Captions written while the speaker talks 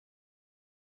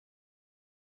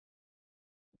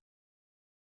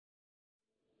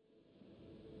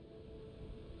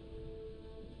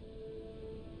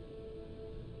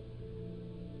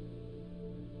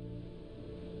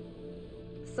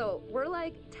So we're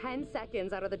like 10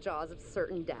 seconds out of the jaws of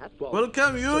certain death. Well,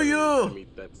 welcome, you. I mean,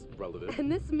 that's relative.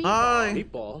 And this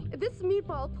meatball, this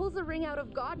meatball pulls a ring out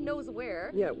of God knows where.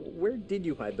 Yeah, where did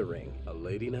you hide the ring? A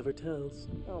lady never tells.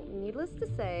 Well, needless to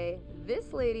say,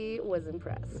 this lady was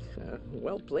impressed.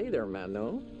 Well played there, man,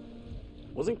 no?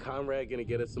 Wasn't Conrad gonna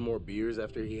get us some more beers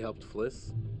after he helped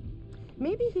Fliss?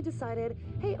 Maybe he decided,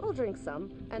 hey, I'll drink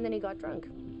some, and then he got drunk.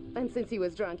 And since he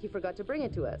was drunk, he forgot to bring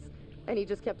it to us. And he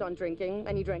just kept on drinking,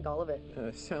 and he drank all of it.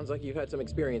 Sounds like you've had some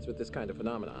experience with this kind of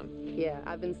phenomenon. Yeah,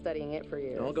 I've been studying it for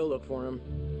years. I'll go look for him.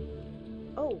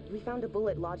 Oh, we found a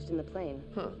bullet lodged in the plane.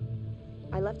 Huh.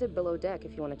 I left it below deck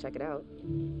if you want to check it out.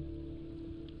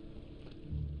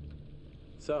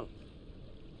 So,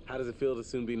 how does it feel to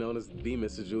soon be known as the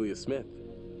Mrs. Julia Smith?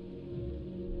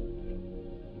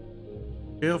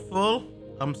 Careful,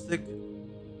 I'll stick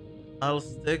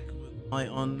with my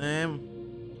own name.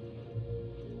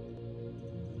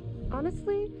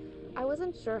 Honestly, I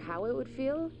wasn't sure how it would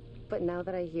feel, but now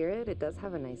that I hear it, it does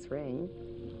have a nice ring.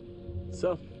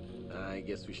 So, I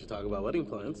guess we should talk about wedding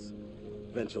plans.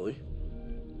 Eventually.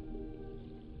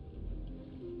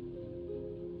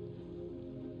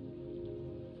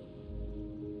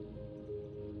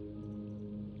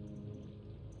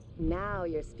 Now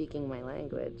you're speaking my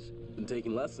language. Been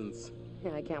taking lessons.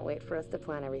 Yeah, I can't wait for us to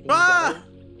plan everything together.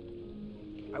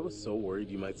 I was so worried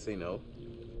you might say no.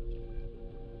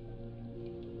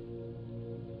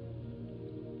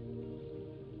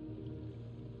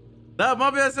 لا ما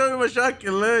بيسوي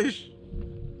مشاكل ليش؟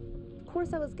 Of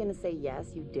course I was gonna say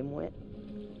yes, you dimwit.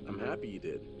 I'm happy you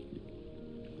did.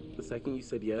 The second you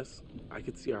said yes, I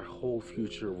could see our whole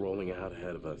future rolling out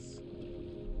ahead of us.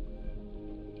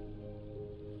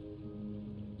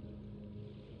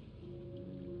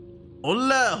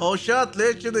 ولا هوشات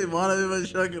ليش كذي ما نبي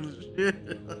مشاكل.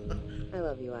 I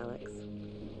love you, Alex.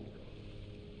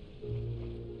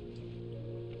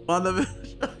 ما نبي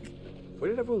مشاكل. Where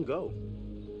did everyone go?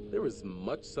 There was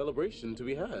much celebration to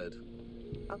be had.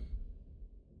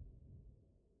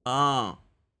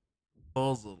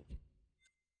 Proposal.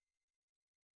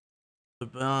 The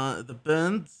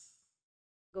bands.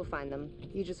 Go find them.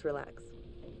 You just relax.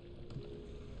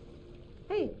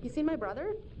 Hey, you seen my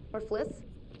brother? Or Fliss?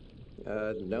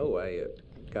 No, I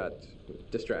got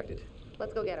distracted.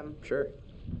 Let's go get him. Sure.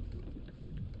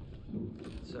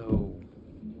 So,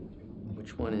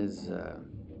 which one is,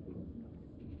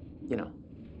 you know,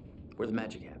 where the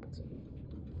magic happens?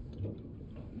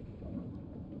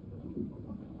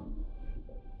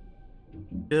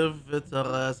 Give it a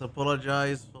rest.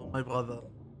 Apologize for my brother.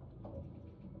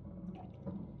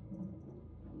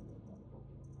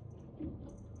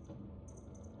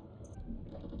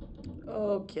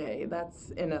 Okay,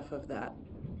 that's enough of that.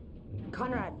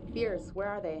 Conrad, beers, where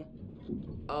are they?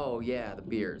 Oh, yeah, the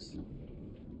beers.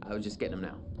 I was just getting them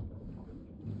now.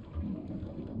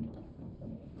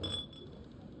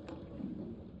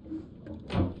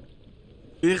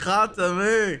 في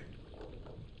خاتمي.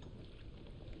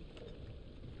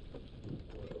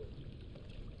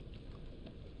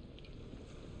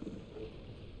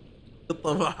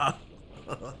 طبعا.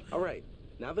 All right,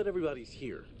 now that everybody's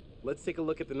here, let's take a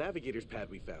look at the navigator's pad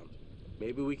we found.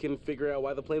 Maybe we can figure out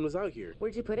why the plane was out here.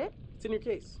 Where'd you put it? It's in your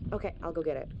case. Okay, I'll go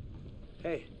get it.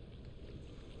 Hey.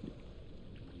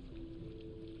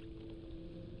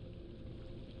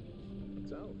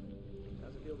 So,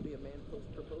 how's it feel to be a man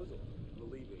post-proposal?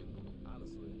 Believing,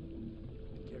 honestly.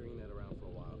 Been carrying that around for a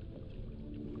while.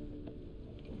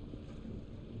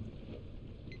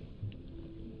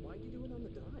 Why'd you do it on the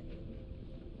dive?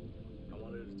 I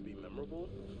wanted it to be memorable.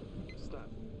 Just not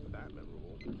that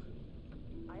memorable.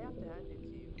 I have to hand it to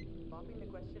you. Popping the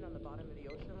question on the bottom of the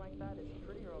ocean like that is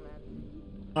pretty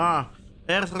romantic.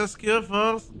 Earth rescue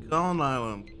first, Crown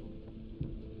Island.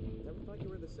 Never thought you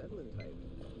were the settling type.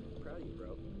 Proud of you,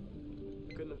 bro.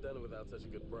 Couldn't have done it without such a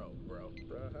good bro. Bro.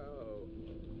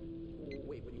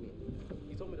 Wait, what do you mean?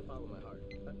 He told me to follow my heart.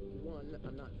 One,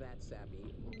 I'm not that sappy.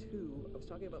 Two, I was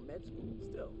talking about med school.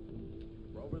 Still,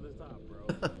 we're over the top, bro.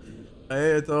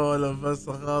 ايه تو بس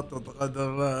خاطط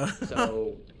قدر.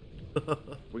 So,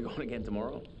 we going again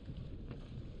tomorrow?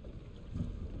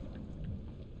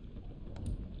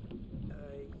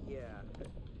 Yeah. It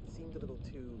seemed a little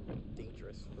too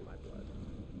dangerous for my blood.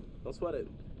 Don't sweat it.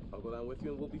 I'll go down with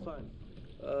you and we'll be fine.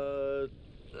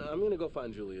 I'm gonna go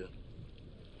find Julia.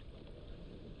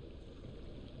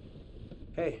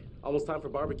 Hey, almost time for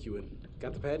barbecuing.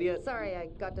 Got the pad yet? Sorry, I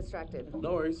got distracted.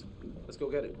 No worries. Let's go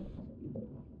get it.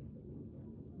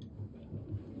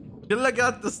 كله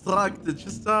قاعد distracted. شو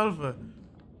السالفة؟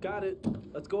 Got it.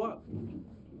 Let's go up.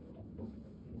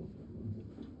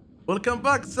 Welcome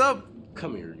back, sub.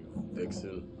 Come here, you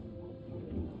vixen.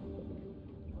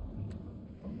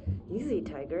 Easy,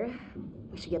 Tiger.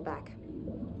 We should get back.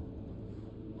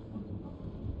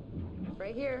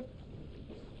 Right here.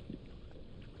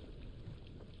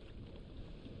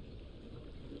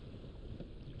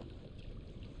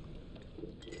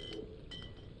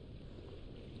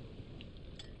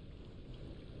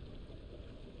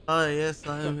 Ah, yes,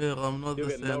 I am here. I'm not You'll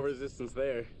the get no same. resistance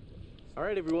there. All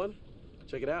right, everyone,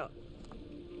 check it out.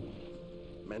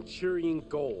 Manchurian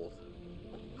gold.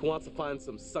 Who wants to find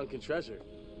some sunken treasure?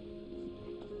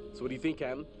 So what do you think,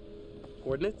 Captain?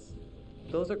 Coordinates?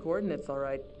 Those are coordinates, all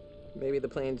right. Maybe the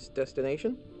plane's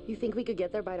destination? You think we could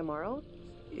get there by tomorrow?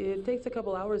 It takes a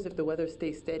couple hours if the weather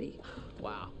stays steady.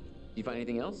 Wow. You find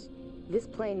anything else? This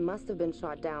plane must have been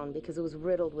shot down because it was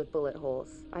riddled with bullet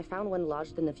holes. I found one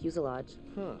lodged in the fuselage.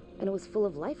 Huh. And it was full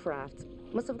of life rafts.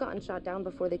 Must have gotten shot down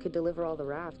before they could deliver all the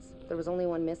rafts. There was only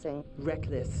one missing.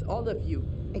 Reckless, all of you.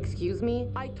 Excuse me?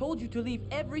 I told you to leave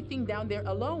everything down there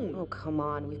alone. Oh, come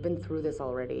on. We've been through this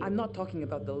already. I'm not talking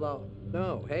about the law.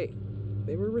 No, hey.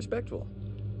 They were respectful.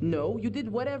 No, you did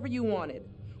whatever you wanted.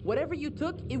 Whatever you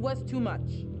took, it was too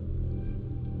much.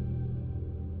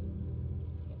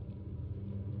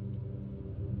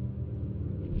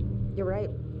 You're right.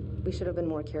 We should have been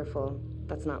more careful.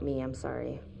 That's not me, I'm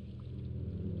sorry.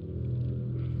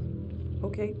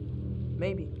 Okay,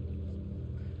 maybe.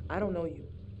 I don't know you.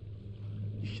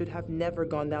 You should have never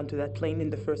gone down to that plane in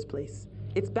the first place.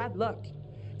 It's bad luck.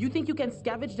 You think you can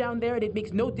scavenge down there and it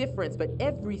makes no difference, but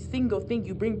every single thing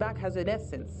you bring back has an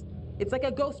essence. It's like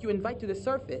a ghost you invite to the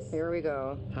surface. Here we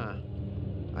go. Huh.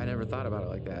 I never thought about it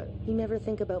like that. You never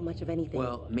think about much of anything.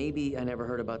 Well, maybe I never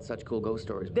heard about such cool ghost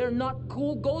stories. They're not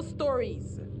cool ghost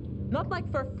stories. Not like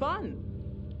for fun.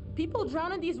 People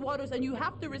drown in these waters and you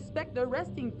have to respect their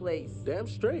resting place. Damn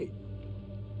straight.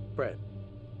 Brad,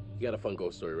 you got a fun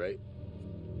ghost story, right?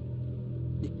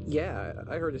 Yeah,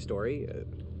 I heard a story.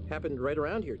 Happened right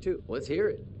around here, too. Let's hear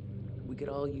it. We could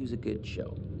all use a good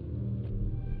show.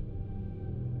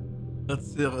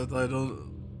 Let's hear it. I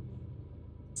don't.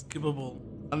 Skippable.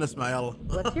 نسمع يلا.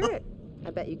 Let's hear it.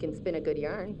 I bet you can spin a good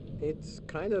yarn. It's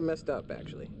kind of messed up,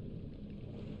 actually.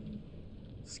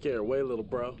 Scare away, little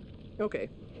bro. Okay,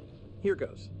 here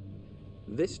goes.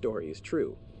 This story is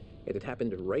true. It had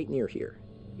happened right near here,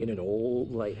 in an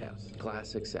old lighthouse.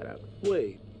 Classic setup.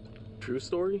 Wait, true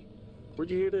story?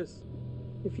 Where'd you hear this?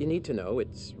 If you need to know,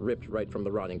 it's ripped right from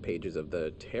the rotting pages of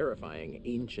the terrifying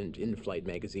ancient in-flight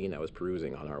magazine I was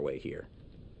perusing on our way here.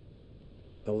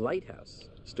 The lighthouse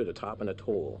stood atop an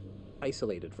atoll,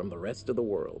 isolated from the rest of the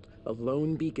world, a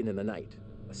lone beacon in the night,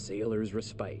 a sailor's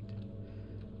respite.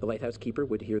 The lighthouse keeper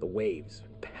would hear the waves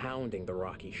pounding the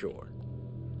rocky shore.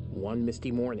 One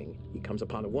misty morning, he comes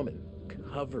upon a woman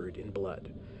covered in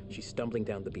blood. She's stumbling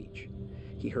down the beach.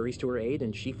 He hurries to her aid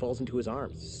and she falls into his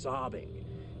arms, sobbing.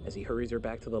 As he hurries her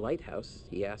back to the lighthouse,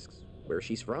 he asks where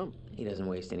she's from. He doesn't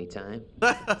waste any time.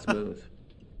 Smooth.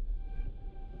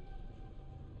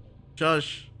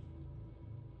 Josh.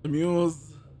 The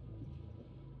muse.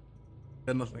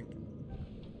 And nothing.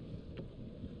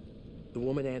 The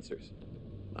woman answers,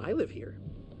 I live here,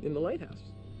 in the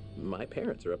lighthouse. My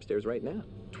parents are upstairs right now.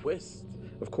 Twist.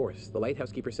 Of course, the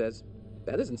lighthouse keeper says,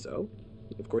 that isn't so.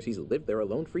 Of course, he's lived there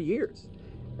alone for years.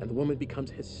 And the woman becomes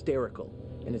hysterical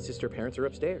and insists her parents are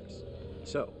upstairs.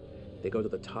 So, they go to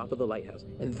the top of the lighthouse,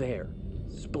 and there,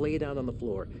 splayed out on the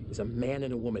floor, is a man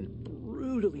and a woman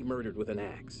brutally murdered with an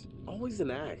axe. Always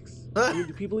an axe. I mean,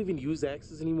 do people even use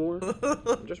axes anymore?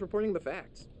 I'm just reporting the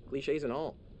facts, cliches and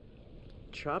all.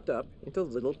 Chopped up into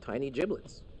little tiny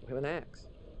giblets with an axe.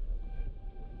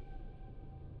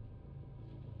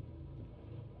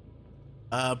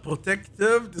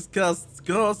 Protective, discussed,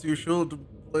 gross, you should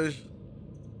push.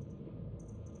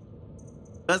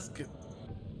 That's good.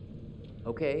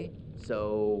 Okay,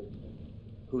 so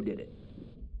who did it?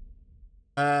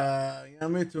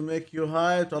 Yummy to make you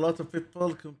hyped. A lot of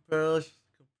people comparisons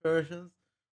between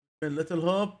Little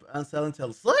Hope and Silent Hill.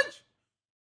 صدق؟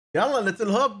 يلا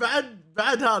Little Hope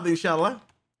بعد هذه إن شاء الله.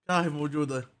 كاهي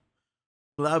موجودة.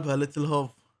 نلعبها Little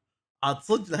Hope. عاد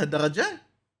صدق لهالدرجة؟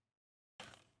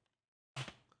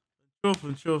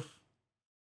 نشوف.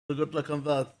 Good luck on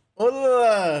that.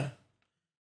 والله.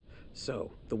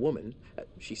 So, the woman,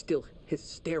 she's still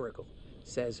hysterical,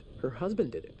 says her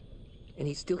husband did it. And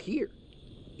he's still here.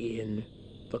 In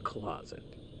the closet.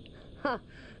 Huh.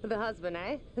 The husband,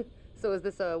 eh? So is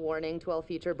this a warning to all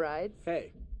future brides?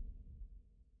 Hey.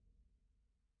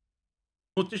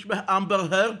 وتشبه أمبر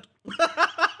هيرد.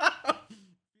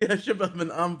 فيها شبه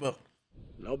من أمبر.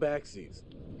 No backseas.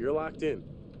 You're locked in.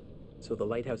 So the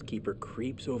lighthouse keeper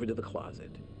creeps over to the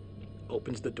closet,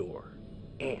 opens the door,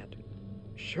 and,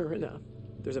 sure enough,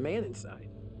 there's a man inside.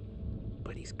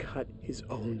 but he's cut his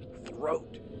own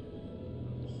throat.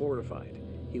 Horrified,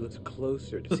 he looks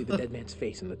closer to see the dead man's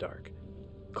face in the dark.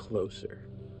 Closer.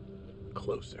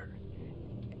 Closer.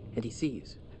 And he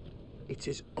sees. It's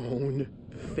his own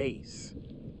face.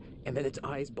 And then its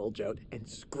eyes bulge out and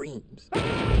screams.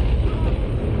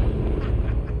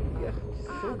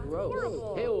 So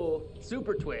gross. Hey,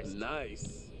 super twist.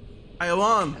 Nice. I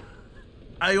won.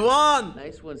 I won.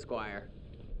 Nice one, Squire.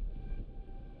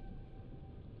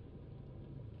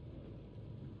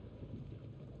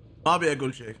 ما أبي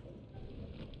أقول شيء.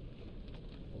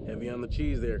 Heavy on the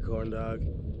cheese there, corn dog.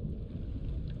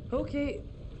 Okay,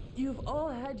 you've all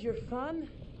had your fun.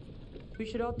 We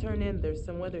should all turn in. There's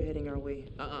some weather hitting our way.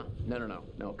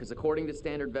 No, because according to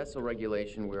standard vessel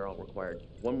regulation, we're all required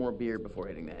one more beer before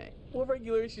hitting the hay. What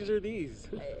regulations are these?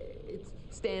 It's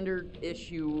standard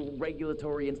issue,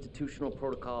 regulatory institutional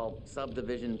protocol,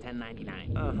 subdivision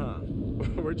 1099. Uh-huh.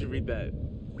 Where'd you read that?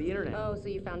 The internet. Oh, so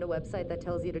you found a website that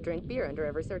tells you to drink beer under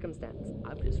every circumstance.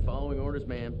 I'm just following orders,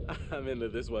 man. I'm into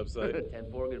this website.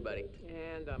 10-4, good buddy.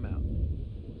 And I'm out.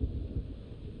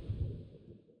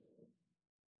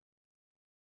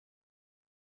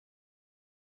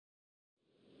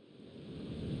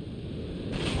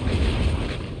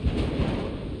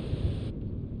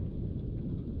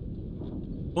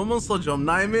 مو من صجهم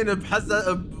نايمين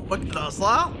بوقت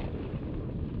الإعصار.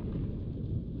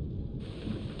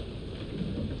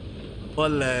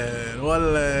 ولا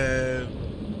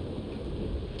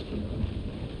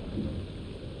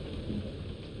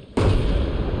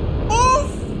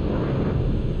اوف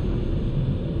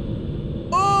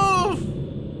اوف.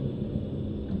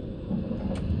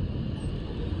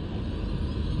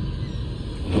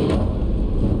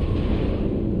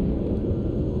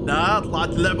 لا طلعت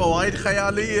اللعبة وايد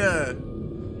خيالية،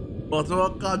 ما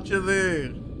توقعت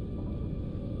كذي.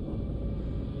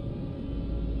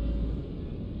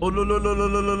 لا لا لا لا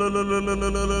لا لا لا لا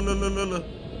لا لا لا لا لا.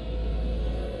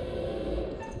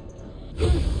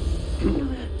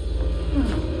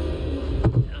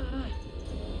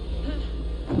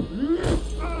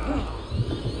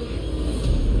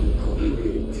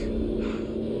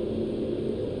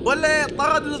 ولا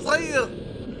طرد الصغير.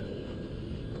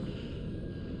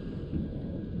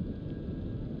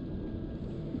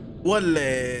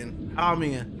 ولا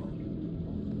حامية.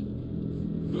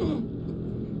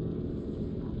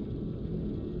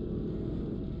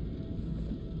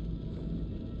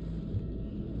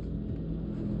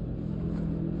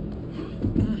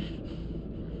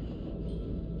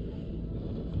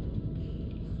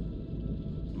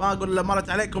 ما اقول له مرت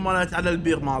عليكم مرت على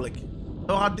البير مالك،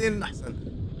 لو غادين احسن.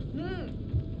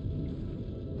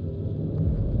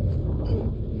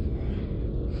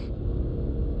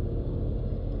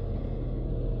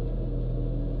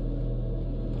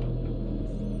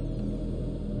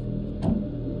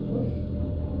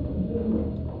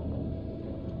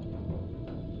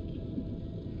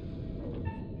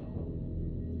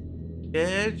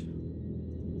 ايش؟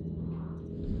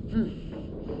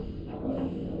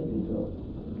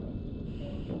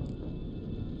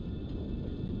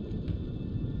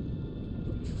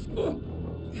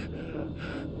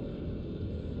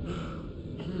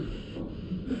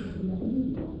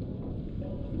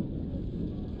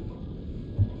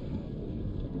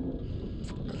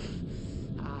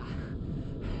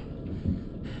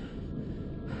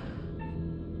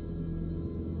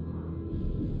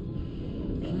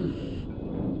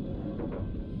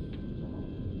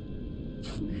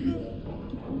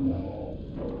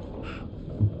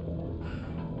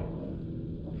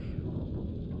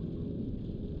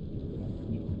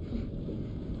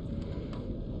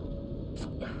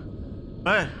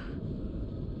 Hey.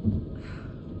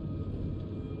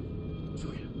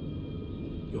 Sophia,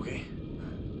 you okay?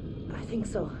 I think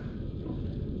so.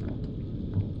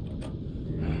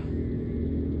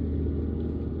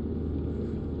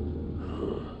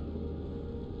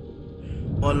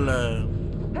 ولا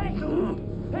Hey!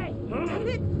 Hey! Damn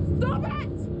it! Stop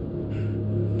it!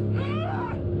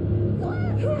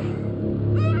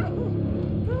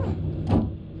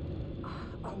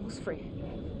 Almost free.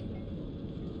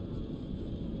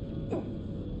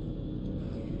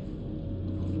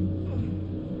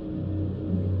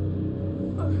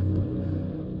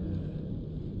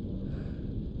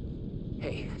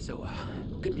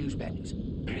 Good news, bad news.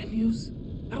 Bad news?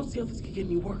 I don't see how this could get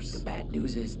any worse. The bad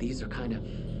news is these are kind of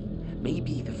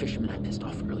maybe the fishermen I pissed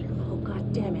off earlier. Oh,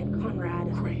 God damn it,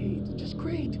 Conrad. Great, just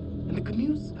great. And the good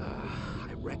news?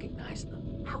 I recognize them.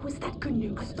 How was that good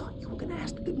news? I thought you were gonna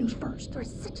ask the good news first. You're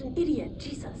such an idiot,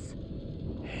 Jesus.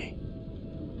 Hey,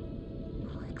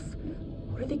 Alex,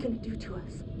 what are they gonna do to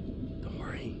us? don't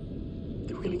worry. If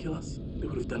they were gonna kill us, they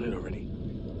would have done it already.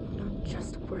 Not just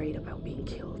worried about being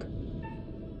killed.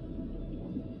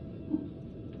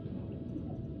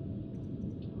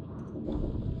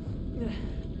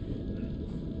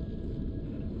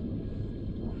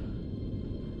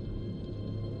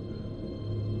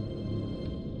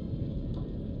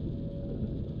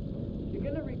 You're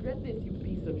gonna regret this, you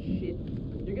piece of shit.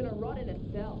 You're gonna rot in a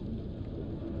cell.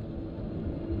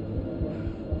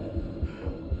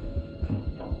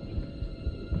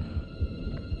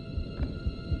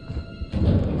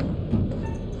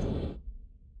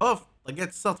 اوف طقيت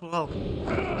السطح بالغلط.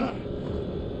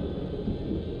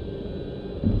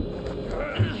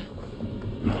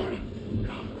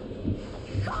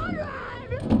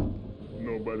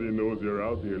 Nobody knows you're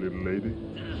out here, little lady.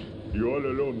 You're all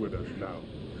alone with us now.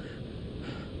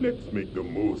 Let's make the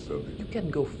most of it. You can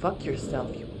go fuck yourself,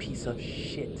 you piece of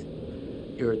shit.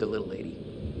 You're the little lady.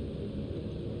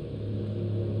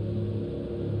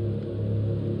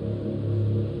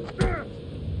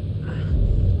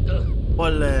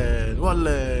 ولد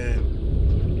ولد.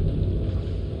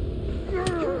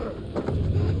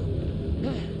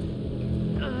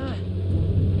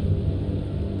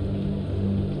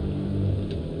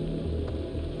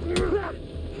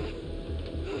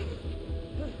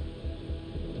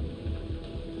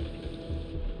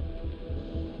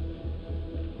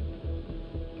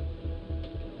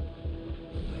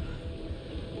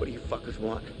 What do you fuckers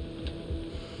want?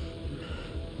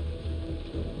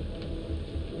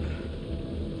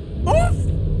 اوف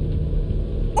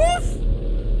اوف.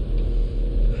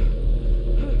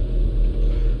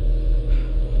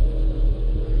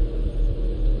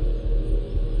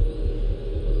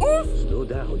 اوف. Slow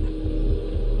down.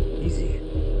 Easy.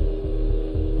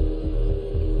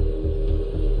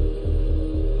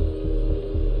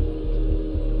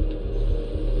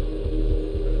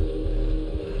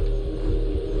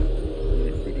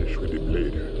 We finish with it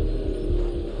later.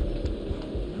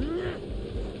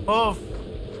 اوف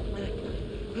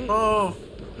اوف.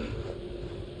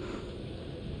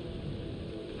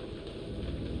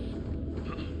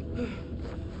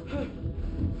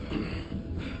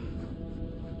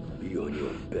 Be on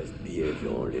your best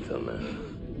behavior, little man.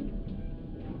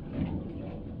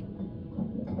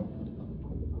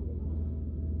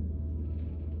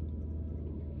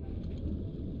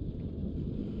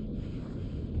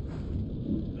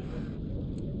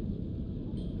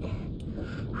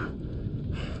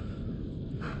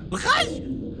 الخش.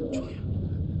 Julia,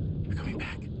 you're coming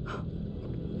back.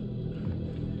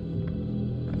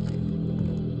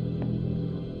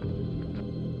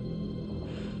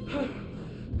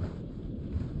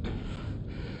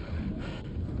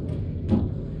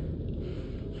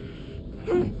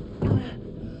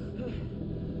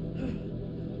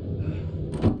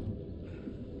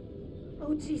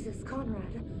 Oh, Jesus,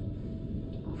 Conrad.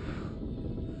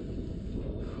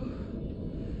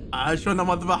 شلون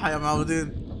مذبحة يا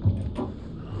معودين.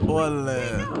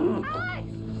 ولا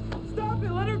Stop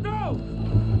it! Let her go!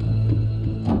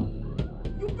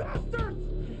 You bastards!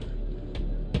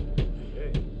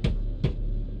 Hey.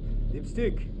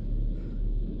 Dipstick.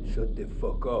 Shut the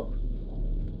fuck up.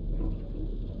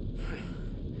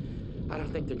 I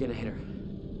don't think they're gonna hit her.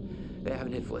 They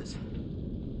haven't hit Fliss.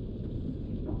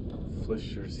 Fliss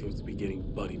sure seems to be getting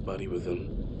buddy-buddy with him.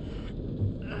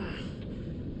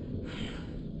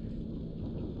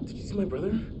 Did you see my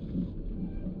brother?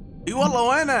 اي والله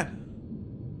وينه؟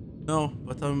 No,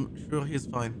 but I'm sure he's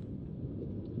fine.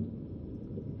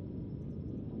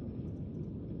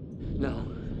 No.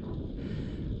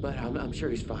 But I'm sure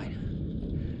he's fine.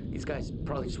 These guys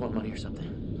probably just want money or something.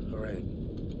 All right.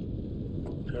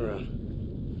 Turn around.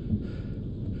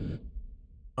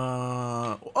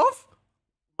 اوف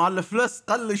مال الفلس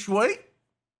قل شوي.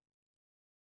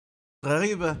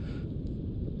 غريبة.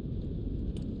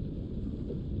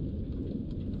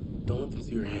 Don't let them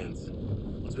see your hands.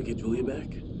 Once we get Julia back,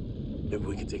 maybe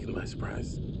we can take them by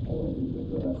surprise.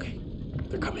 Okay,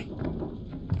 they're coming.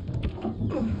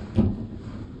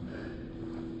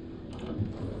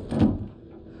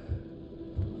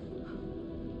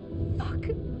 Fuck.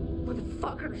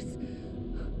 Motherfuckers.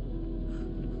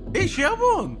 ايش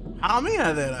يبون؟ حرامية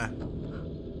هذيلا.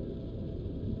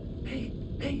 Hey,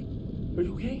 hey, are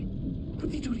you okay? What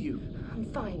did he do to you? I'm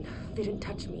fine. They didn't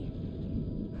touch me.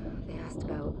 They asked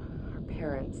about our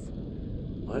parents.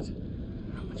 What?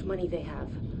 How much money they have.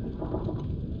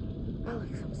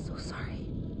 Alex, I'm so sorry.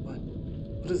 What?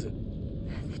 What is it?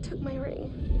 They took my ring.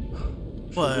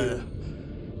 What? Julia,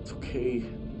 it's okay.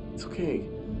 It's okay.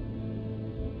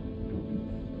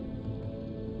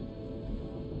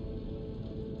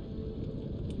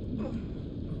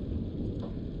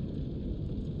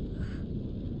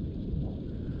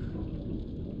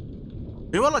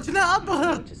 اي والله والله كنا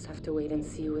ابها. Just have to wait and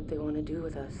see what they want to do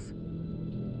with us.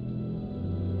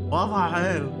 واضحة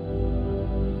حيل.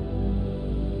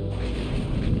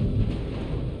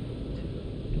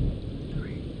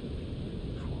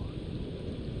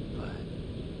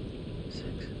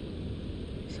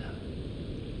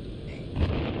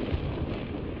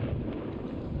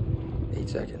 8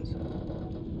 seconds.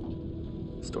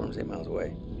 Storm's 8 miles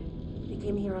away. They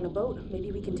came here on a boat.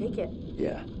 Maybe we can take it.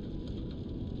 Yeah.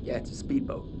 Yeah, it's a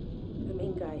speedboat. The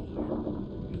main guy,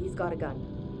 he's got a gun.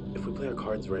 If we play our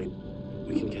cards right,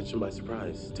 we can catch him by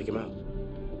surprise, take him out.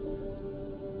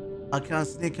 I can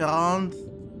sneak around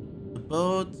the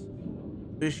boat.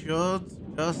 We should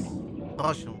just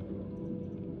rush him.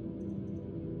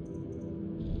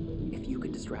 If you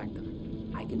can distract them,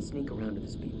 I can sneak around to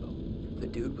the speedboat. The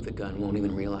dude with the gun won't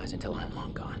even realize until I'm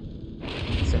long gone.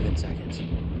 7 seconds.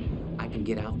 I can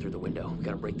get out through the window. We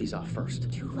gotta break these off first.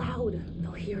 Too loud.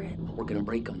 They'll hear it. We're gonna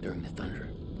break them during the thunder.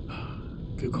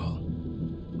 Good call.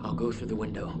 I'll go through the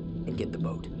window and get the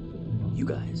boat. You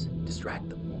guys distract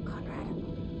them. Conrad,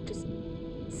 just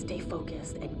stay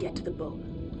focused and get to the boat.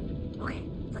 Okay,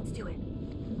 let's do it.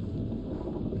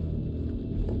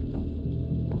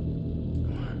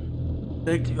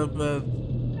 Take the boat.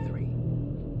 3,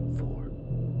 4,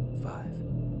 5,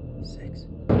 6.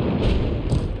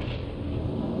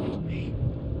 Hey,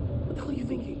 what the hell are you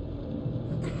thinking?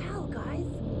 What the hell, guys?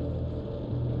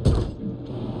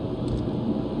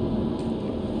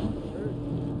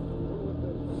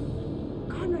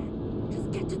 Conrad, just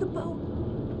get to the boat.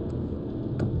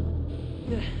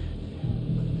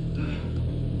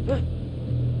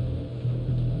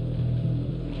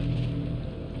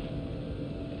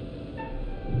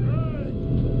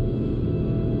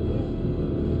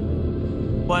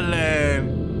 ولا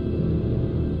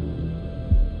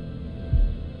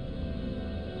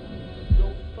Go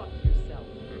fuck yourself.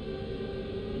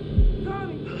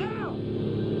 Tommy, now!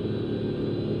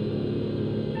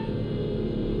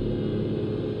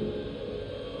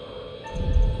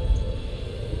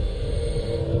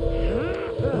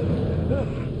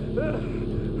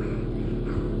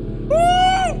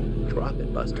 Drop it,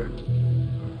 Buster.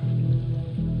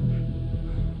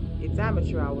 It's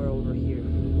amateur hour over here.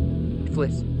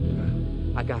 Fliss,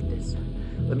 I got this.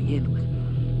 Let me handle it.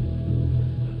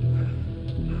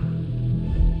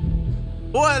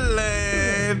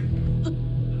 ولا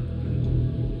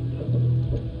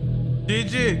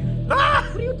GG.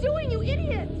 What are you doing, you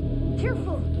idiot?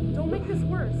 Careful, don't make this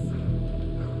worse.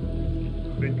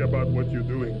 Think about what you're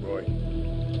doing, boy.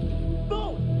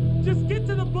 Boat! Just get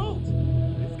to the boat!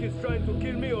 This kid's trying to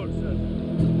kill me also.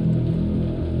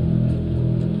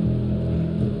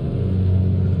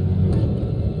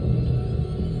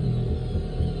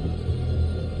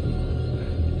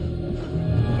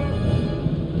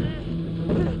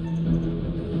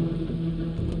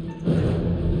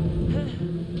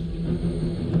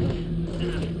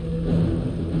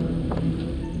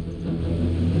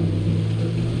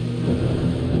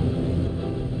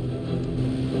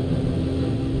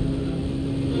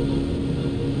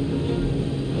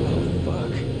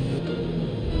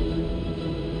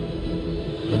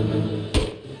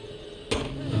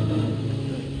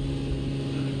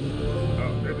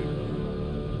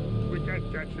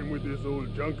 With this old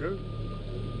junker.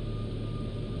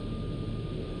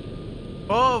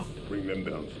 Off. Bring them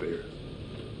downstairs.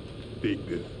 Take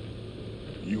this.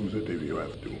 Use it if you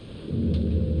have to.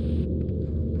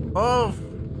 Off.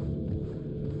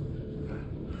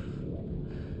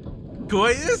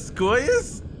 كويس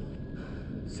كويس.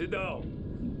 Sit down.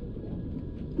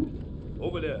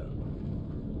 Over there.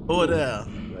 Over there.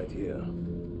 Right here.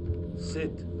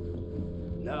 Sit.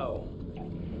 Now.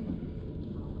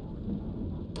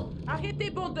 Arrêtez,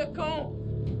 bande de cons!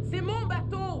 C'est mon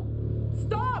bateau!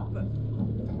 Stop!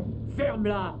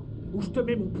 Ferme-la, ou je te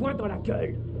mets mon poing dans la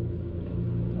gueule.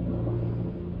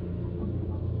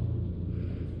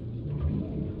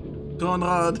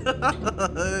 Conrad.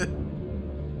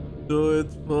 Do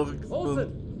it for Olsen!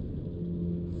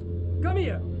 Come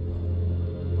here!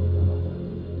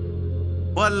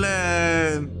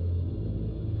 ولا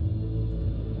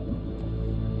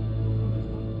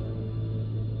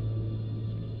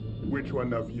Which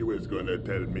one of you is gonna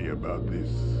tell me about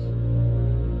this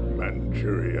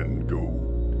Manchurian gold?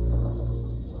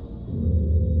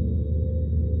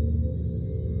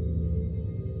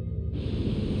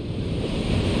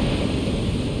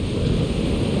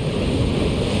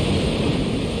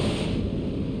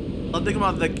 صدق ما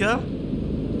اتذكر.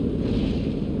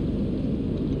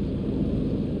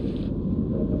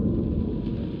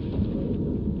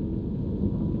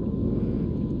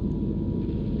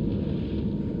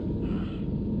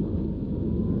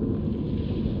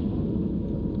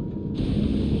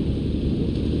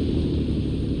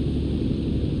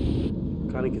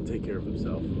 man can take care of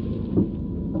himself.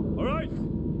 All right,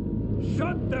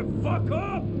 shut the fuck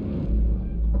up!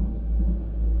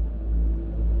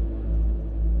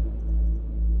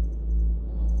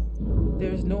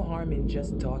 There's no harm in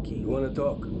just talking. You wanna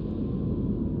talk?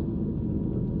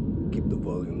 Keep the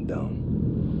volume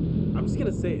down. I'm just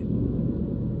gonna say it.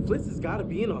 Fliss has gotta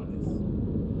be in on this.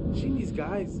 She and these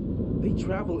guys, they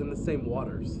travel in the same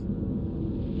waters.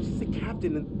 She's the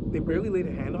captain and they barely laid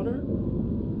a hand on her?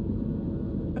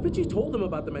 I bet you told them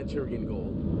about the Manchurian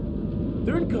gold.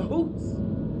 They're in cahoots.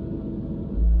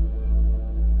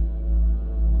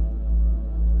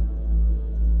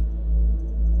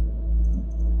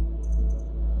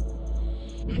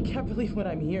 I can't believe what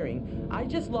I'm hearing. I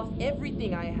just lost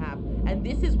everything I have, and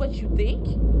this is what you think?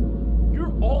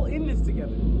 You're all in this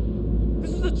together.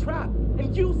 This is a trap,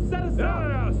 and you set us up.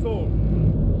 Yeah, asshole!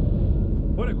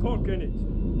 Put a cork in it.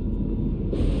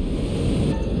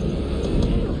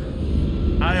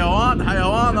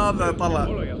 حيوان هذا طلع.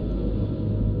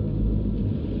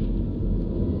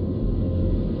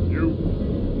 You,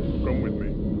 come with me.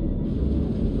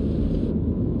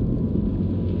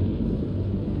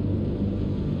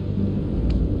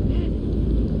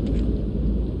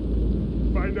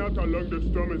 Find out how long the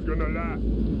storm is gonna last.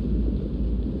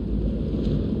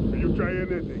 You try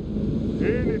anything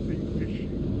fishy,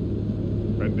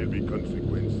 and there'll be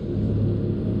consequences.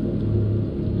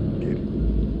 Get it?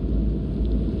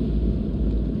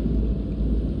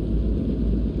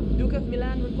 Duke of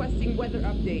Milan requesting weather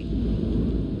update.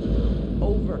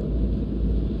 Over.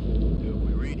 Duke,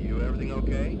 we read you. Everything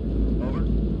okay? Over.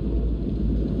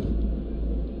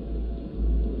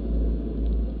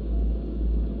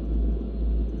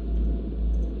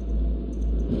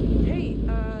 Hey,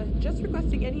 just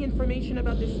requesting any information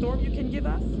about this storm you can give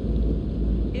us?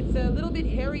 It's a little bit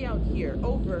hairy out here.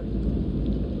 Over.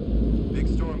 Big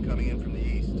storm coming in from the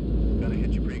east. Gonna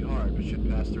hit you pretty hard, but should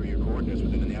pass through your coordinates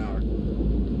within an hour.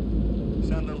 You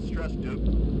sound a little stressed, Duke.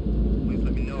 Please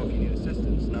let me know if you need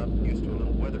assistance. Not used to a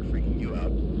little weather freaking you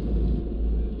out.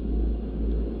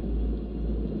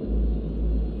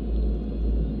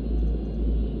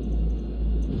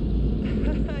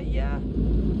 Yeah.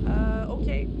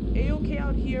 Okay. A-okay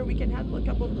out here. We can handle a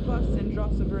couple of puffs and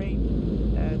drops of rain.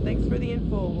 Thanks for the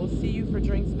info. We'll see you for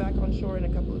drinks back on shore in a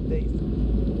couple of days.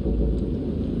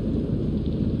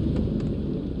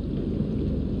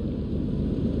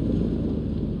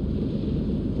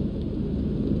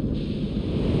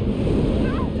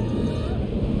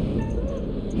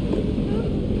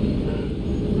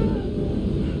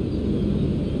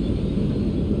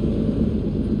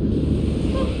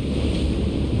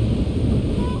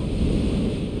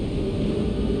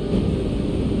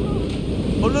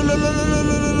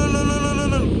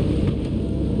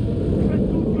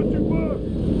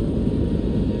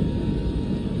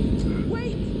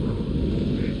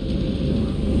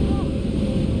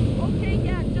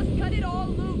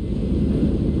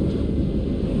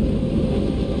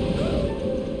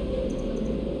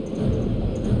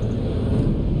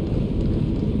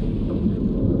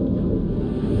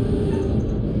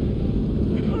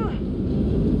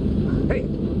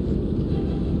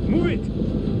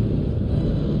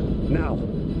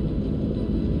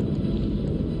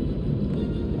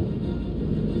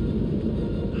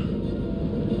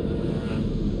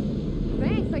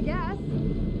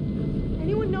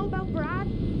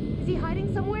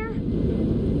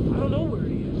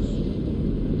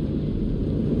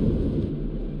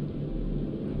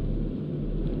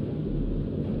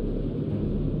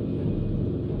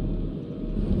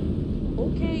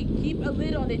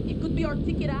 It could be our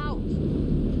ticket out.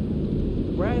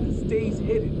 Brad stays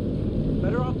hidden.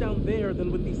 Better off down there than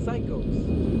with these psychos.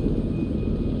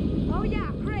 Oh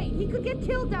yeah, great. He could get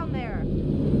killed down there.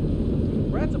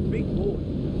 Brad's a big boy.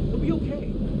 He'll be okay.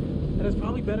 And it's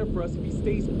probably better for us if he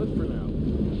stays put for now.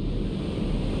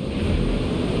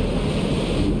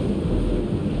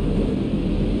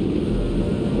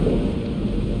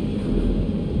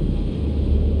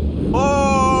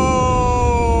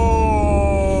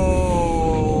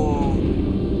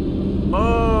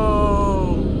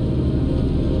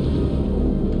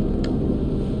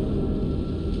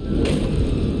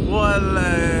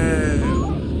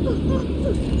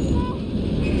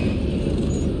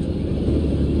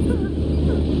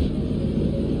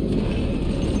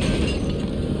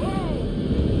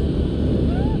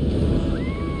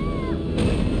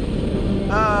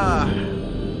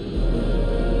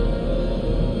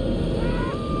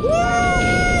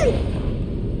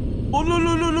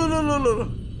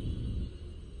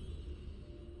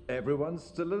 Everyone's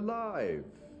still alive.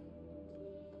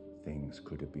 Things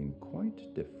could have been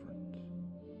quite different.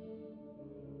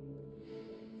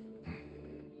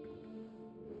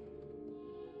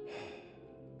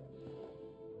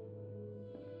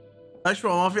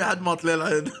 اشوى ما في احد مات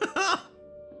للعين.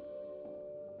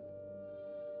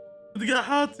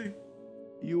 دقاحاتي.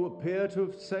 You appear to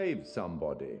have saved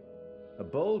somebody. A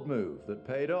bold move that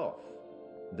paid off.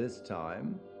 This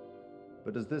time.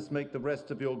 But does this make the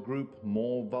rest of your group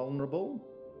more vulnerable?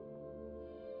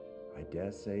 I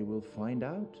dare say we'll find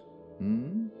out.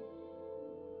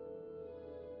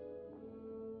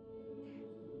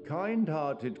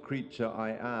 Kind-hearted creature I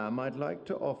am, I'd like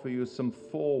to offer you some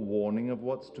forewarning of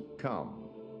what's to come.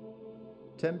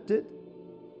 Tempted?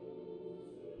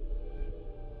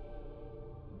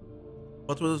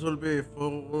 What will be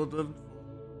forwarded?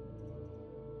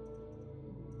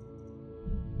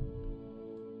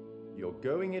 You're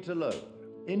going it alone.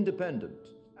 Independent.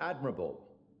 Admirable.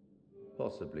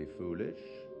 Possibly foolish.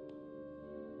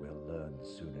 We'll learn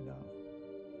soon enough.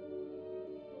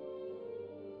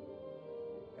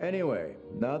 Anyway,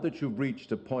 now that you've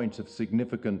reached a point of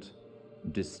significant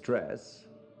distress,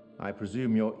 I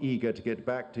presume you're eager to get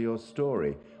back to your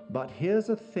story. But here's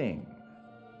a thing.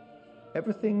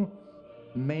 Everything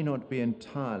may not be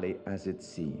entirely as it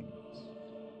seems.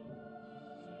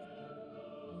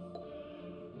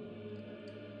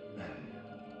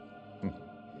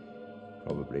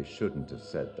 Probably shouldn't have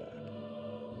said that.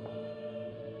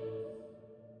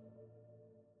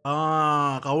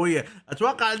 قوية.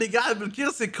 اتوقع اللي قاعد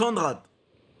بالكرسي كونراد.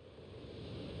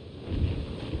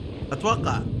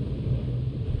 اتوقع.